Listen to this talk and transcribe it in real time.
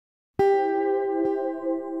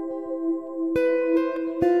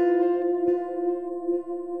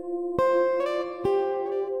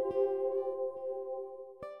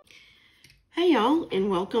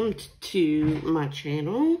welcome to my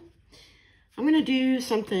channel. I'm going to do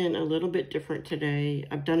something a little bit different today.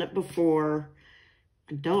 I've done it before.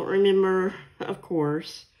 I don't remember, of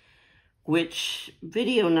course, which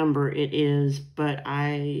video number it is, but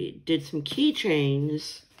I did some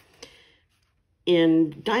keychains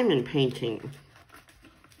in diamond painting.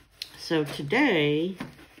 So today,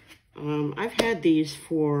 I've had these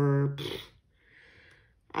for,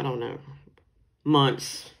 I don't know,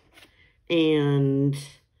 months, and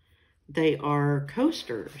they are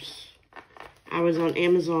coasters. I was on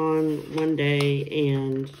Amazon one day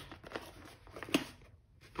and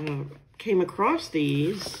came across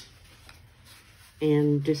these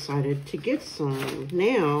and decided to get some.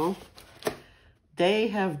 Now, they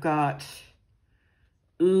have got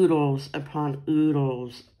oodles upon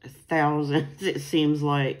oodles, thousands, it seems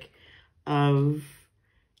like, of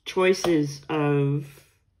choices of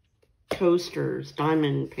coasters,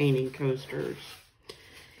 diamond painting coasters.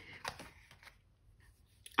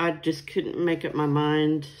 I just couldn't make up my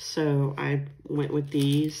mind, so I went with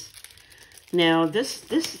these. Now, this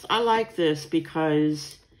I like this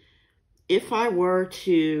because if I were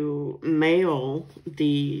to mail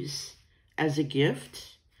these as a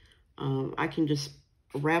gift, I can just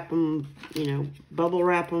wrap them, bubble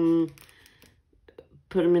wrap them,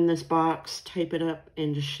 put them in this box, tape it up,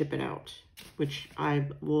 and just ship it out, which I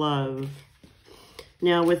love.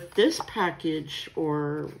 Now, with this package,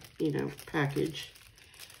 or, package,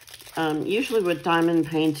 usually with diamond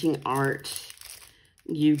painting art,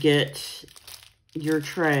 you get your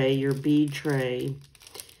tray, your bead tray,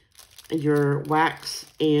 your wax,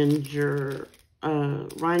 and your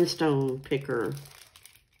rhinestone picker,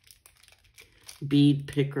 bead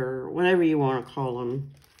picker, whatever you want to call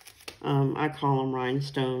them. I call them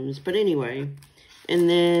rhinestones, but anyway. And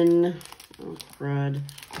then, oh crud,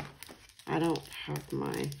 I don't have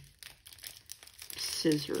my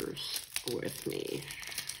scissors with me.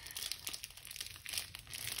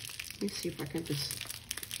 Let me see if I can just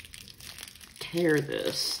tear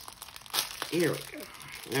this. Here we go.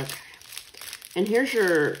 Okay. And here's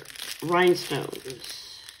your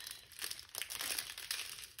rhinestones,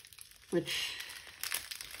 which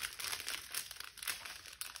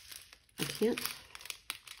I can't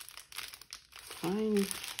find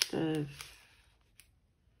the,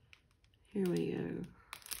 here we go.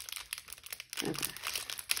 Okay.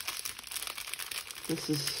 This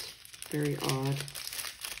is very odd.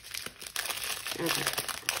 Okay.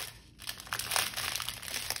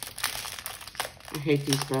 I hate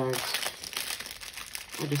these bags.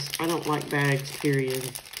 I don't like bags, period.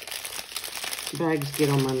 Bags get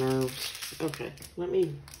on my nerves. Okay, let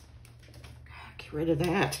me get rid of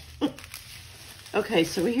that. Okay,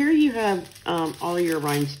 so here you have all your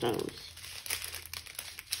rhinestones.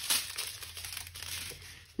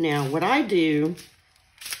 Now, what I do,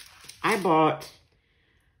 I bought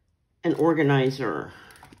an organizer.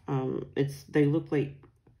 They look like,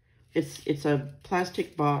 it's a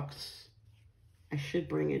plastic box. I should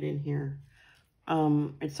bring it in here.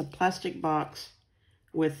 It's a plastic box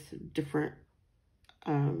with different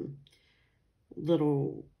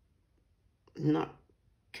little, not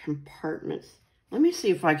compartments. Let me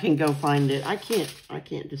see if I can go find it. I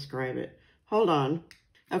can't describe it. Hold on.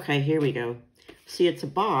 Okay, here we go. See, it's a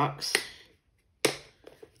box.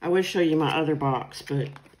 I would show you my other box, but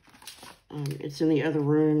it's in the other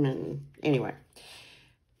room, and anyway.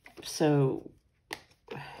 So,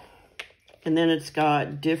 and then it's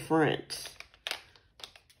got different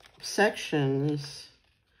sections.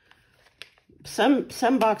 Some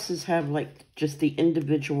boxes have like just the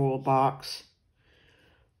individual box.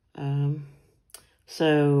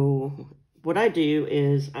 So what I do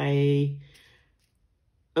is I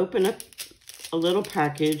open up a little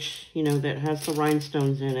package, that has the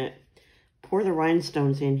rhinestones in it. Pour the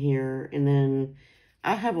rhinestones in here, and then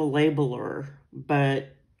I have a labeler,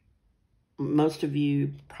 but most of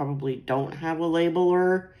you probably don't have a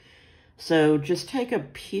labeler. So just take a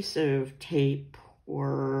piece of tape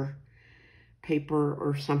or paper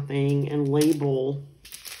or something and label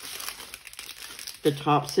the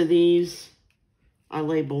tops of these. I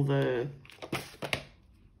label the,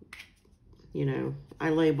 I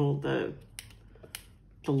label the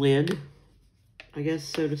lid, I guess,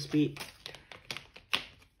 so to speak.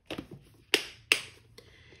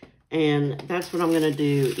 And that's what I'm going to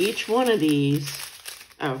do. Each one of these,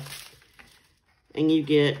 and you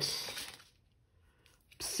get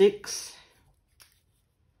 6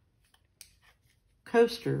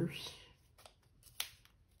 coasters.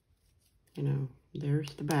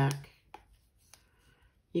 There's the back.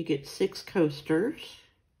 You get 6 coasters.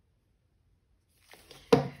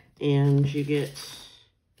 And you get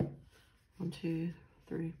 1, 2,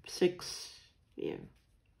 3, 6, yeah.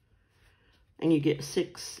 And you get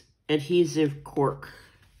 6 adhesive cork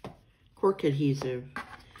adhesive.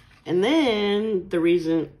 And then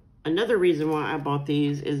another reason why I bought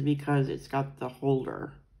these is because it's got the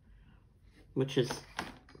holder,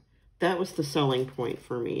 that was the selling point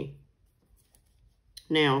for me.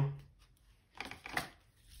 Now,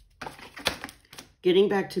 getting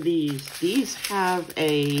back to these have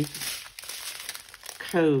a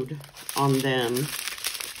code on them,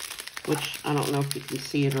 which I don't know if you can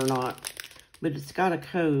see it or not, but it's got a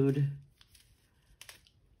code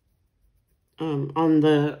on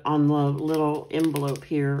the little envelope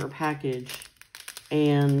here or package,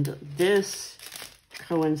 and this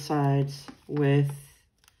coincides with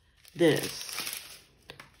this.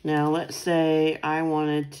 Now let's say I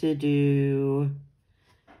wanted to do,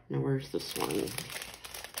 now where's this one?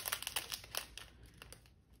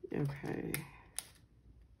 Okay.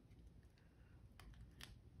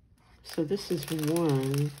 So this is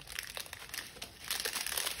 1.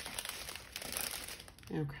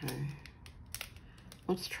 Okay.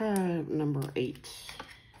 Let's try number 8.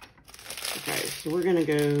 Okay, so we're gonna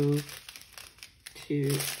go to,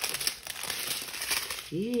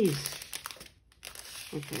 jeez.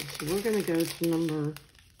 Okay, so we're gonna go to number,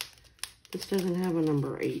 this doesn't have a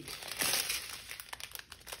number 8.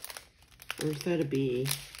 Or is that a B?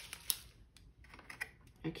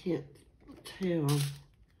 I can't tell.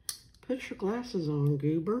 Put your glasses on,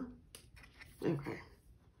 goober. Okay.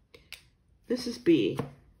 This is B.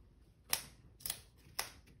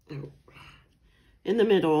 Oh. In the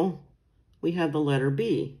middle, we have the letter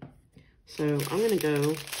B. So I'm going to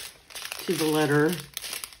go to the letter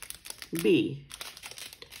B.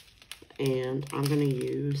 And I'm going to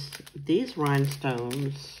use these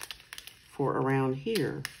rhinestones for around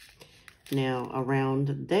here. Now,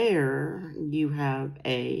 around there, you have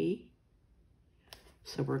A.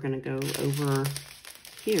 So we're going to go over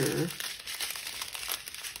here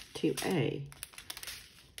to A.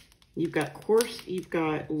 You've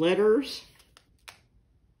got letters.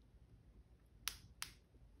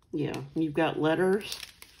 Yeah, you've got letters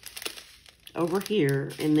over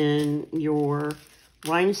here, and then your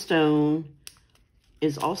rhinestone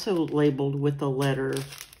is also labeled with a letter,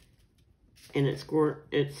 and it's going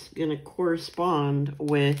to correspond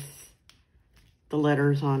with the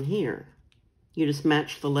letters on here. You just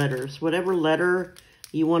match the letters. Whatever letter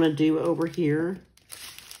you want to do over here,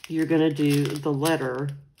 you're going to do the letter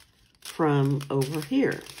from over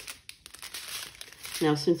here.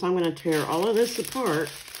 Now, since I'm going to tear all of this apart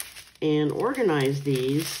and organize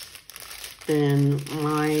these, then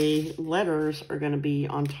my letters are going to be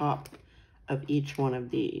on top of each one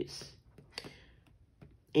of these.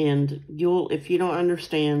 And if you don't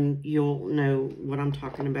understand, you'll know what I'm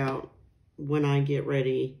talking about when I get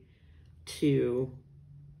ready to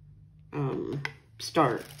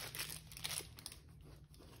start.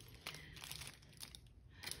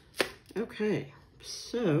 Okay,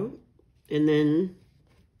 so, and then,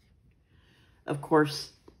 of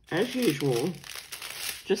course, as usual,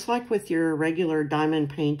 just like with your regular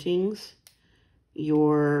diamond paintings,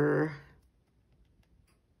 your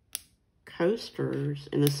coasters,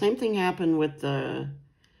 and the same thing happened with the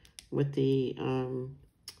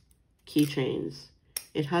keychains.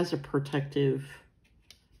 It has a protective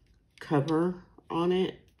cover on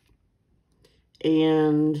it,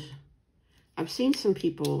 and I've seen some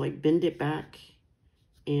people like bend it back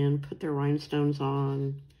and put their rhinestones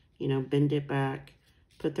on, you know, bend it back,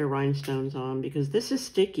 put their rhinestones on, because this is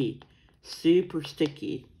sticky, super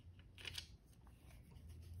sticky.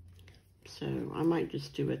 So I might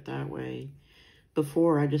just do it that way.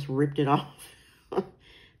 Before I just ripped it off,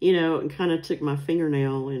 you know, and kind of took my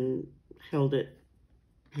fingernail and held it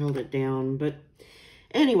down. But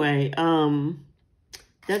anyway,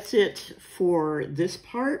 that's it for this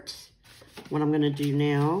part. What I'm going to do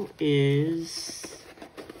now is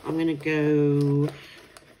I'm going to go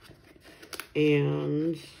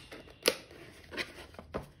and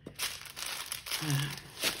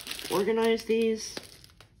organize these,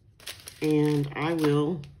 and I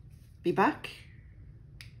will be back.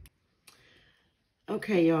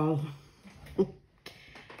 Okay, y'all.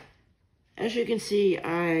 As you can see,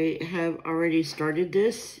 I have already started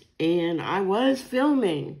this, and I was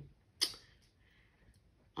filming.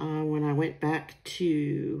 When I went back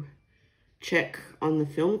to check on the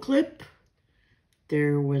film clip,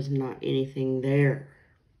 there was not anything there.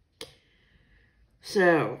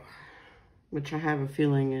 So, which I have a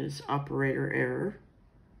feeling is operator error.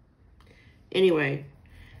 Anyway,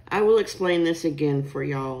 I will explain this again for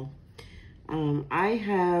y'all. I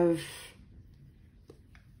have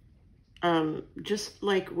just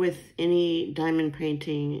like with any diamond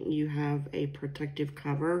painting, you have a protective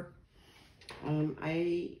cover.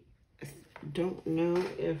 I don't know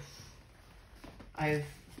if I've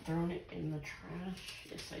thrown it in the trash.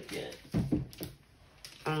 Yes, I did.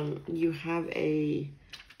 You have a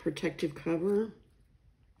protective cover,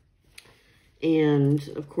 and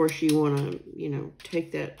of course you want to, you know,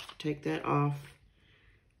 take that off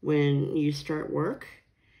when you start work.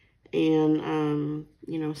 And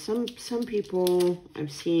you know, some people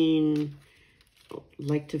I've seen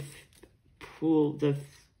like to pull the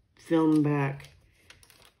film back,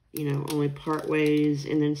 you know, only part ways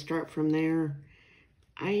and then start from there.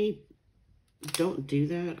 I don't do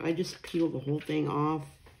that. I just peel the whole thing off.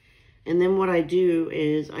 And then what I do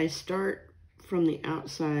is I start from the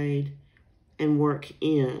outside and work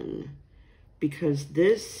in, because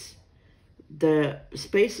the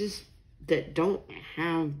spaces that don't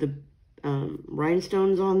have the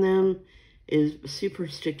rhinestones on them is super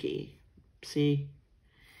sticky, see?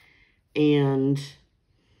 And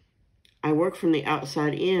I work from the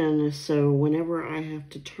outside in, so whenever I have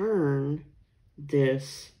to turn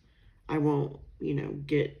this, I won't, you know,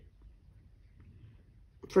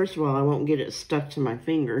 first of all, I won't get it stuck to my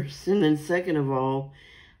fingers. And then second of all,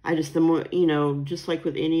 the more, you know, just like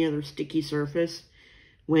with any other sticky surface,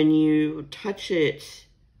 when you touch it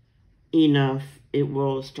enough, it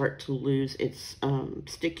will start to lose its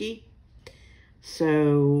sticky.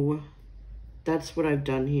 So that's what I've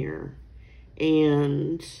done here.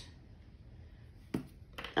 And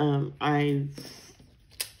I've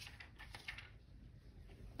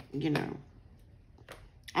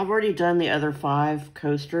already done the other 5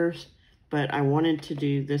 coasters, but I wanted to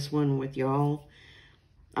do this one with y'all.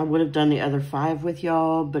 I would have done the other 5 with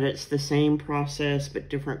y'all, but it's the same process, but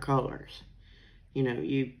different colors. You know,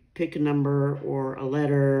 you pick a number or a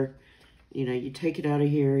letter, you know, you take it out of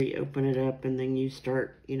here, you open it up, and then you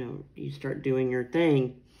start, you know, you start doing your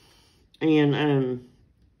thing. And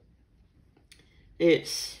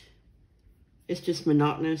it's just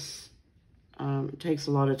monotonous. It takes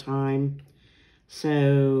a lot of time.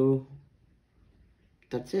 So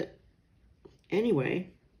that's it.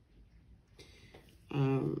 Anyway,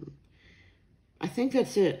 I think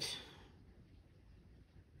that's it.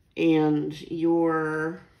 And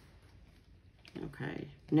okay,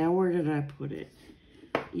 now where did I put it?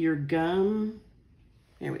 Your gum,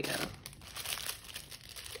 there we go.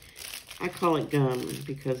 I call it gum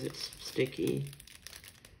because it's sticky.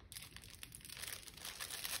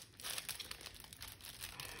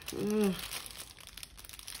 Ugh.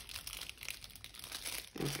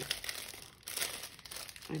 Okay.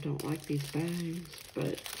 I don't like these bags,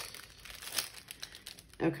 but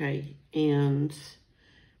okay. And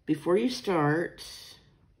before you start,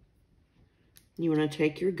 you want to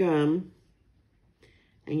take your gum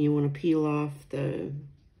and you want to peel off the,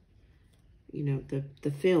 you know,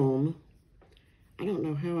 the film. I don't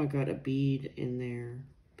know how I got a bead in there,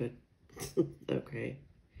 but okay.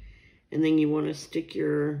 And then you want to stick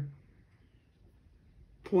your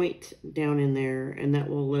point down in there, and that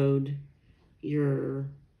will load your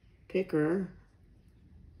picker.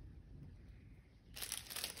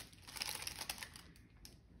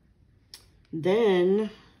 Then,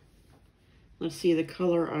 let's see, the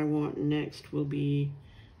color I want next will be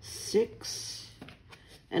 6.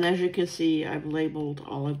 And as you can see, I've labeled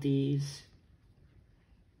all of these.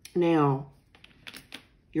 Now,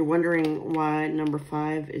 you're wondering why number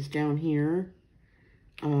 5 is down here.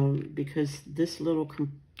 Because this little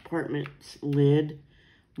compartment's lid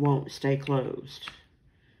won't stay closed.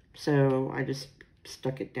 So I just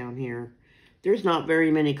stuck it down here. There's not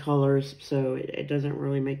very many colors, so it doesn't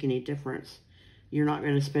really make any difference. You're not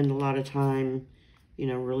going to spend a lot of time, you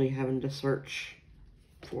know, really having to search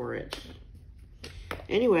for it.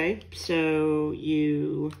 Anyway, so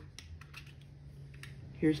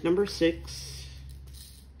here's number 6.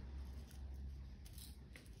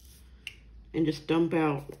 And just dump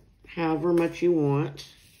out however much you want.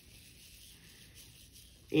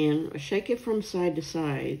 And shake it from side to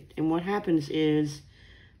side. And what happens is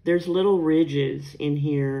there's little ridges in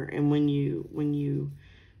here, and when you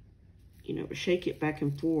know, shake it back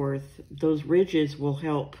and forth, those ridges will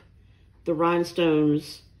help the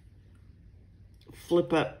rhinestones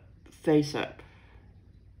flip up, face up.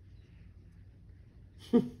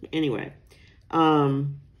 Anyway,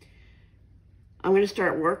 I'm going to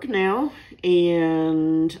start work now,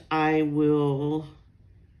 and I will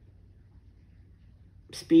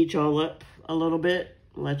speed y'all up a little bit,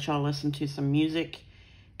 let y'all listen to some music,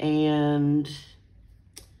 and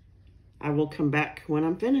I will come back when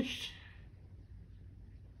I'm finished.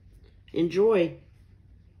 Enjoy.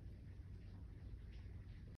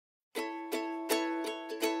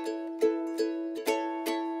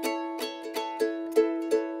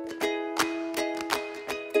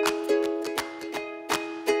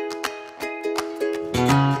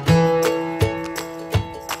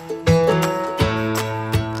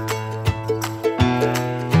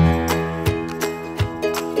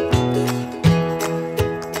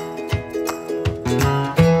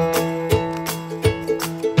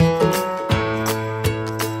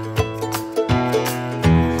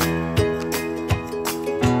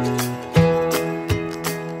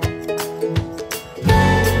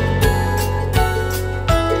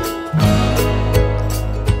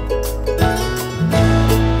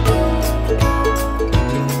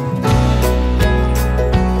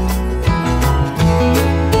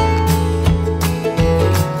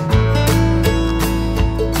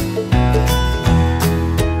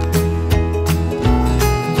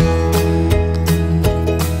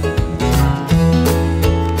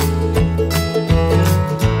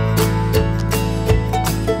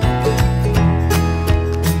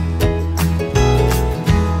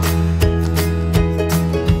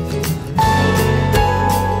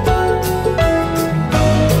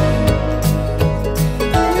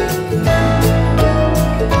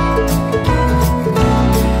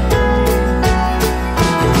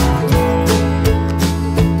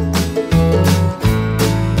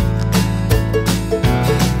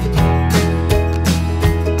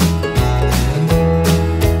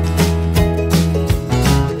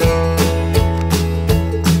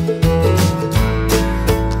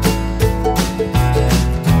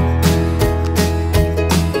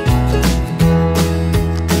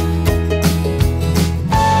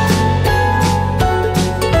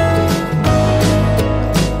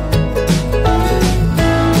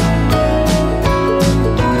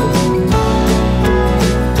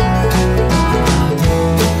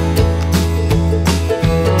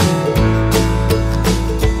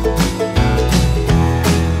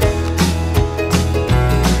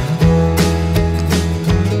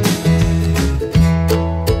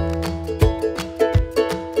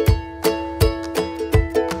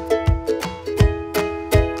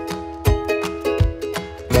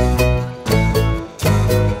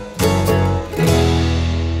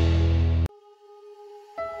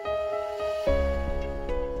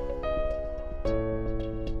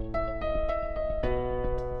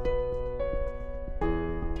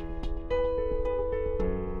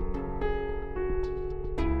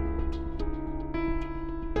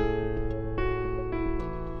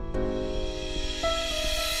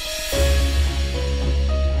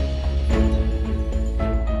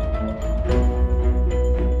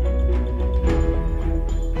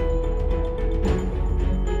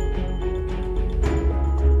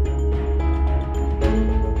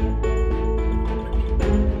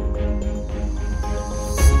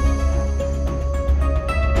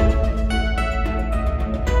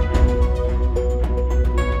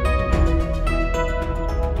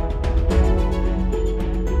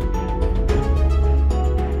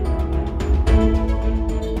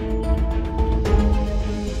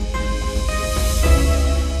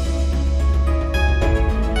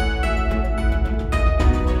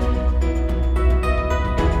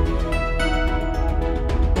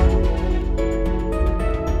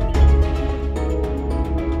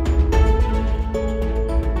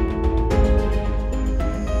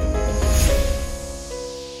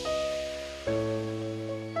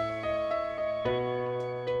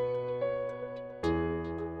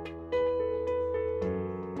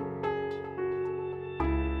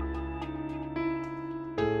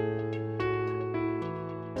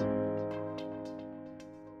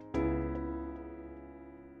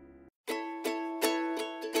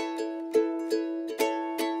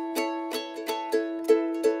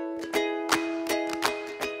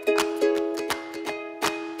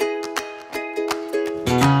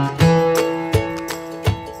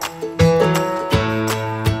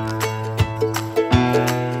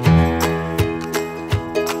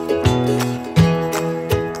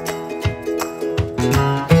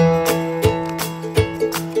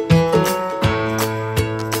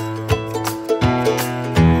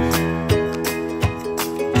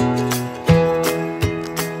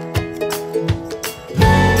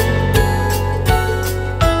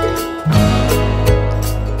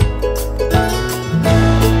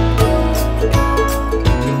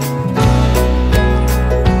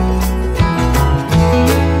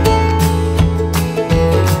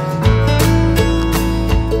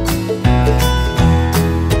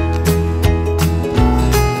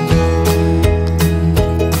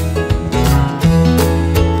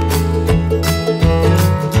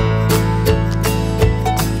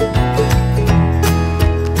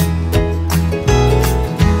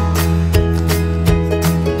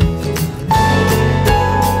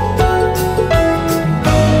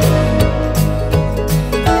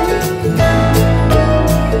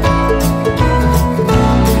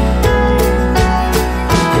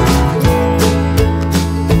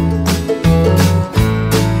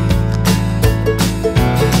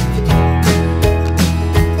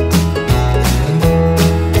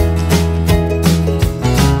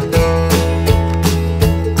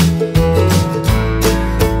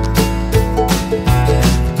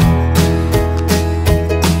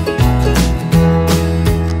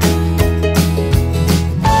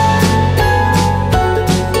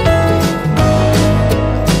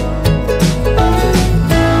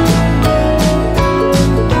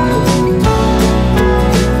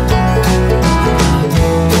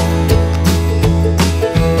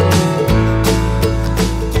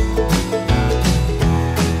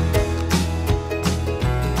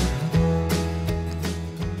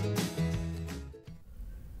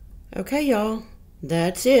 Okay, y'all,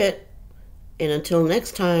 that's it. And until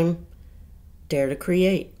next time, dare to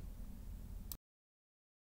create.